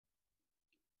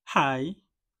Hi,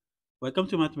 welcome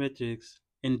to mathematics.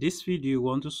 In this video, we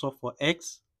want to solve for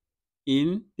x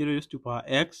in 3 raised to power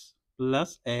x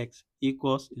plus x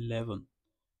equals 11.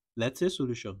 Let's say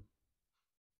solution.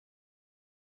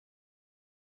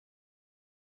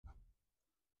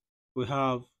 We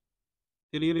have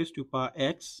 3 raised to power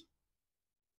x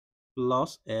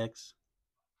plus x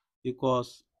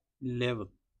equals 11.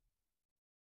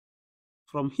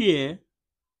 From here,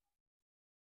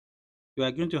 we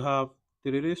are going to have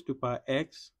 3 raised to power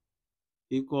x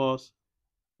equals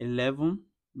 11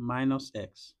 minus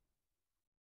x.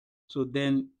 So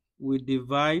then we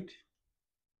divide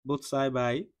both sides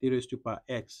by 3 raised to power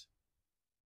x.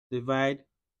 Divide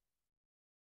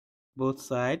both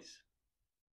sides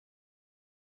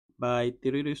by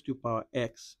 3 raised to power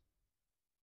x.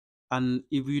 And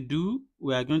if we do,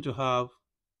 we are going to have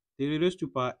 3 raised to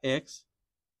power x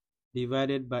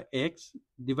divided by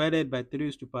 3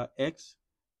 raised to power x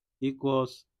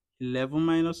equals 11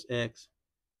 minus x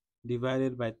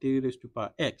divided by 3 raised to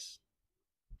power x.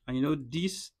 And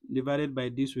this divided by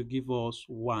this will give us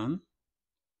 1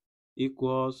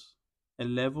 equals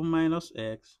 11 minus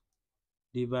x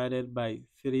divided by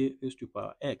 3 raised to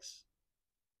power x.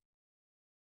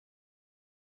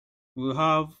 We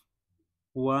have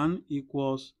 1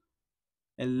 equals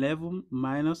 11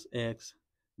 minus x,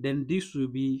 then this will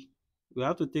be, we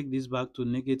have to take this back to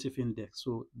negative index,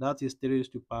 so that is 3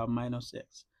 raised to power minus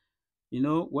x.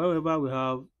 Wherever we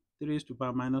have 3 raised to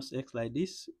power minus x like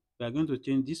this, we are going to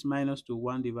change this minus to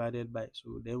 1 divided by,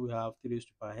 so then we have 3 raised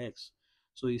to power x.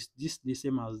 So is this the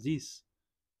same as this?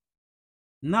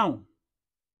 Now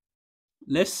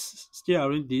let's still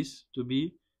arrange this to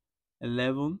be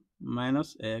 11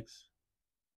 minus x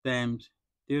times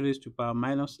 3 raised to power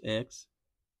minus x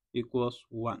equals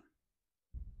 1.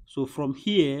 So from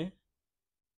here,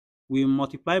 we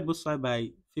multiply both sides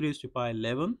by 3 raised to power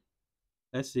 11.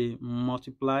 Let's say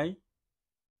multiply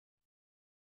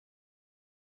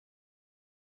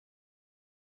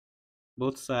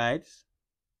both sides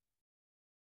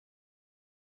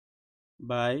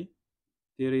by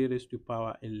 3 raised to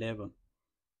power 11.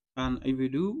 And if we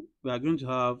do, we are going to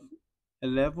have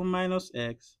 11 minus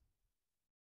x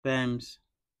times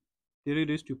 3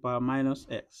 raised to power minus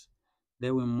x.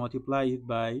 Then we multiply it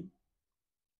by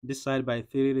this side by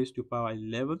 3 raised to power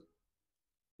 11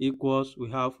 equals, we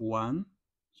have 1.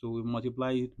 So we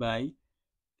multiply it by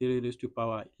 3 raised to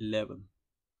power 11.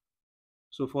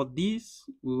 So for this,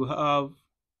 we will have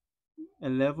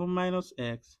 11 minus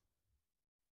x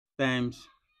times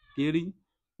 3.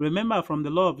 Remember, from the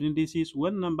law of indices,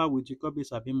 when number with equal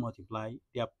base are being multiplied,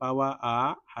 their power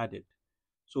are added.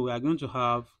 So we are going to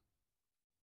have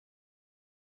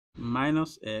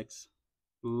minus x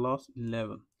plus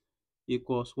 11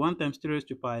 equals 1 times 3 raised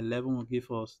to power 11 will give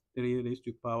us 3 raised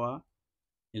to power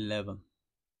 11.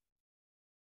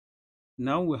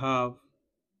 Now we have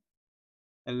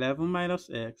 11 minus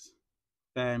x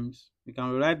times, we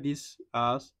can rewrite this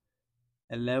as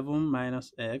 11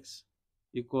 minus x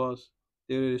equals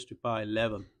 3 raised to power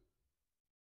 11.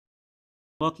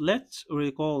 But let's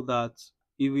recall that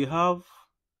if we have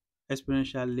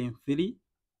exponential length 3,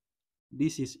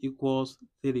 this is equals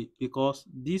 3 because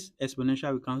this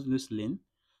exponential we cancel this length.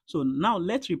 So now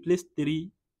let's replace 3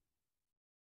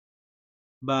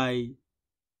 by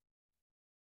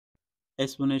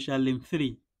exponential length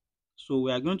 3. So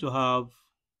we are going to have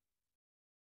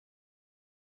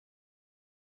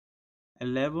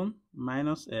 11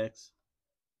 minus x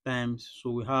times,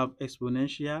 so we have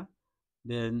exponential,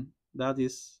 then that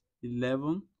is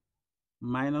 11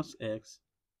 minus x,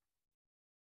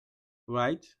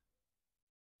 right?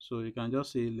 So you can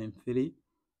just say length 3.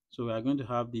 So we are going to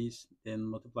have this, then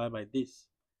multiply by this.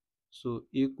 So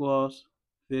equals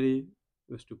 3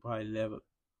 raised to power 11.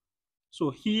 So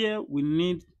here we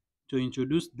need to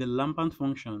introduce the Lampant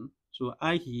function. So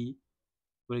i.e.,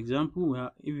 for example,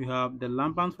 if you have the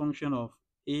Lampant function of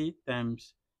a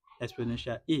times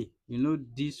exponential a,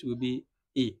 this will be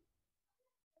a.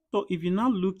 So if you now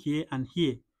look here and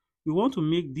here, we want to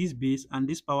make this base and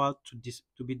this power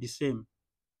to be the same,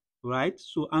 right?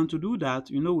 So, and to do that,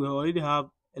 we already have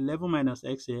 11 minus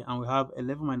x here, and we have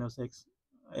 11 minus x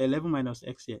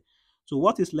here. So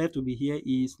what is left to be here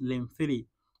is length 3.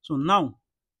 So now,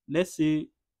 let's say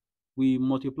we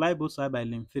multiply both sides by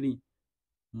length 3.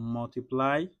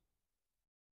 Multiply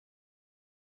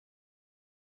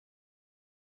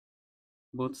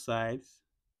both sides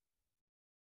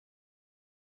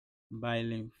by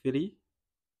length 3.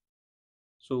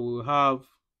 So we have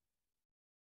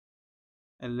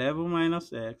 11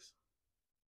 minus x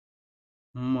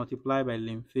multiply by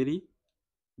length 3.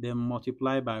 Then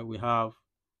multiply by, we have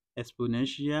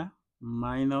exponential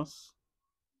minus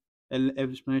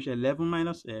exponential 11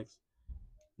 minus x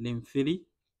lim 3,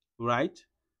 right?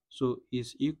 So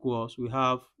is equals, we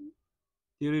have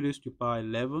 3 raised to power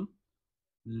 11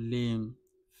 lim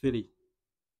 3.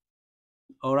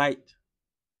 All right.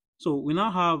 So we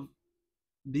now have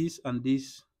this and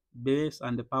this base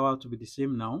and the power to be the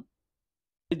same now.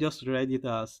 Let's just write it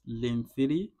as lim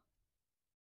 3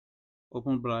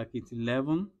 open bracket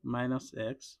 11 minus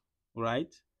x,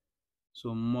 right?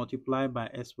 So multiply by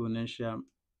exponential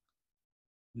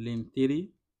lim 3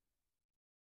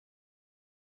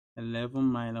 11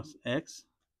 minus x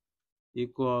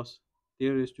equals 3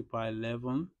 raised to power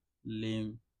 11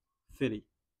 lim 3.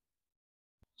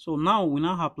 So now we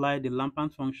now apply the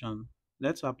Lampant function.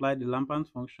 Let's apply the Lampant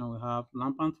function. We have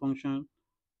Lampant function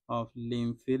of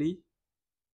lim 3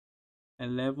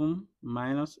 11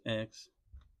 minus x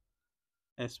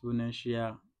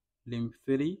exponential lim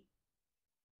 3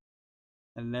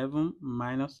 11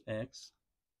 minus x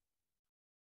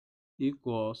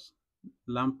equals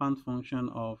Lampant function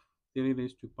of 3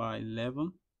 raised to power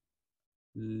 11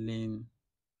 lim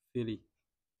 3.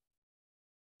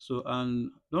 So,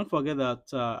 and don't forget that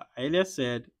I earlier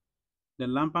said the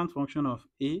Lampant function of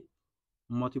a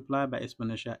multiplied by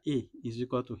exponential a is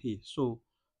equal to a. So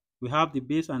we have the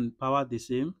base and power the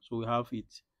same, so we have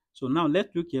it. So now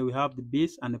let's look here, we have the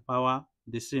base and the power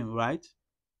the same, right?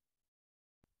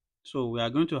 So we are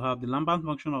going to have the Lampant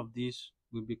function of this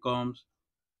will become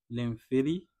lim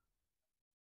 3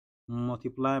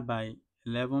 multiplied by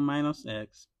 11 minus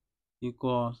x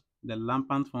equals the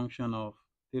Lampant function of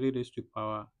 3 raised to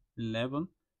power 11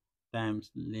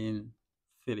 times lim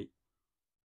 3.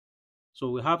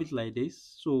 So we have it like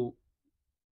this. So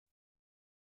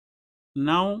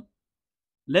now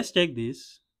let's check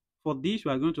this. For this,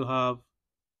 we are going to have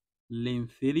lim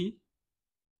 3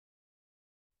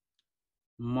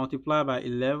 multiplied by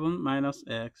 11 minus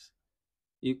x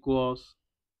equals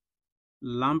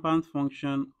Lampant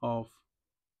function of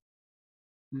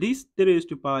this 3 raised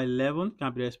to power 11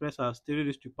 can be expressed as 3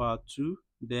 raised to power 2,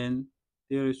 then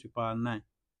 3 raised to power 9.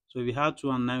 So if we have 2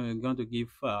 and 9, we're going to give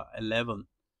 11.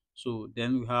 So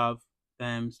then we have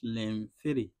times lim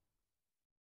 3.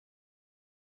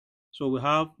 So we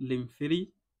have lim 3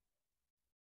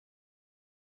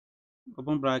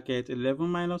 open bracket 11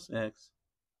 minus x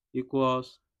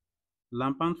equals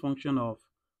Lampant function of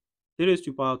 3 raised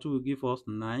to power 2 will give us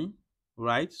 9,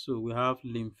 right? So we have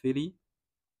lim 3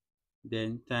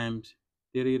 then times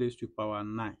 3 raised to power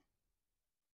 9.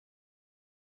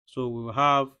 So we will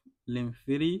have lim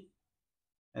 3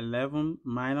 11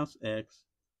 minus x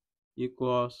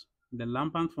equals the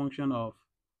Lampant function of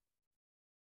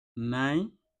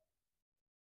 9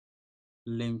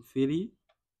 lim 3.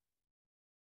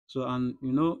 So, and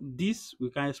you know, this we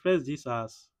can express this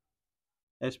as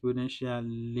exponential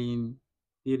lim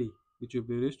 3, which will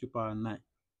be raised to power 9,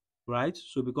 right?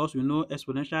 So because we know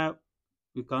exponential,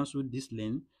 we cancel this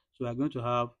lim, so we are going to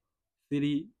have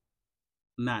 3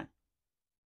 9.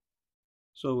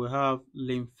 So we have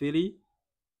lim 3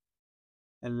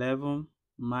 11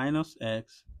 minus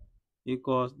x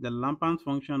equals the Lampant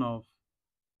function of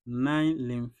 9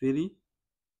 lim 3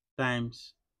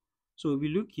 times. So if we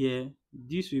look here,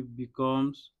 this will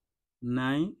becomes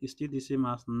 9 is still the same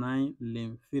as 9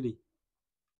 lim 3.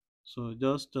 So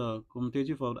just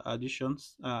commutative of the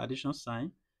addition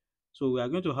sign. So we are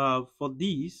going to have for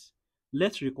this,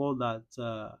 let's recall that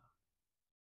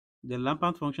the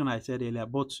Lampant function I said earlier,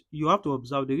 but you have to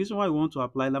observe the reason why we want to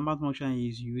apply Lampant function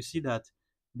is you will see that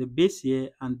the base here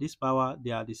and this power,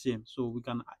 they are the same. So we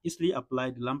can easily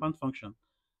apply the Lampant function.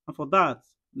 And for that,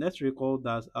 let's recall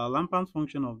that our Lampant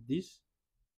function of this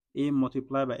a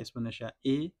multiplied by exponential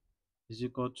a is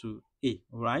equal to a,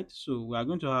 right? So we are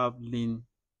going to have lim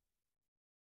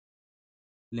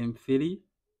 3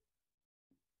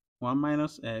 1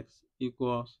 minus x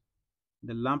equals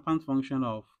the Lampant function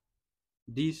of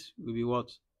this will be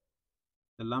what?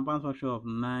 The Lampant function of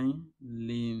 9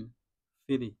 lim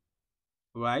 3,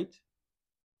 right?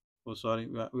 Oh, sorry,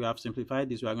 we have simplified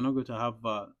this. We are not going to have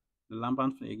the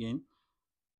Lampant again.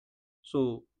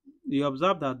 So you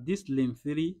observe that this lim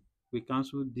 3, we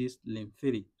cancel this lim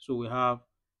 3. So we have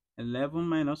 11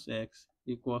 minus x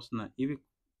equals 9. If we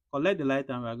collect the light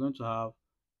time, we are going to have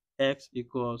x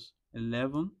equals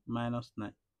 11 minus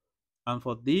 9. And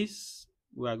for this,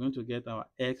 we are going to get our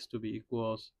x to be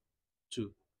equals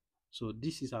 2. So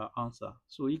this is our answer.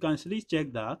 So you can easily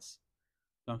check that.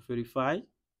 You can verify.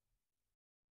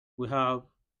 We have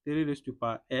 3 raised to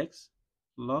power x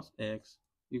plus x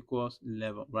equals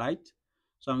 11, right?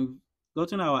 So I'm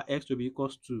gotten our x to be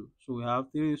equals 2. So we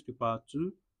have 3 raised to power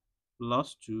 2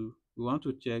 plus 2. We want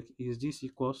to check, is this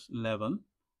equals 11?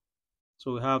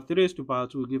 So we have 3 raised to power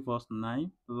 2 will give us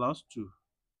 9 plus 2.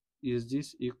 Is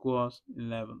this equals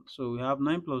 11? So we have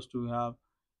 9 plus 2, we have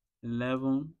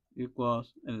 11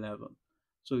 equals 11.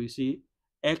 So you see,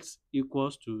 x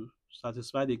equals to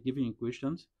satisfy the given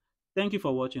equations. Thank you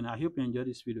for watching. I hope you enjoyed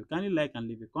this video. Kindly like and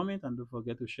leave a comment, and don't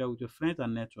forget to share with your friends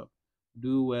and network.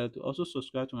 Do well to also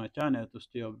subscribe to my channel to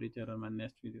stay updated on my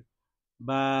next video.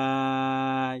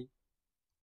 Bye.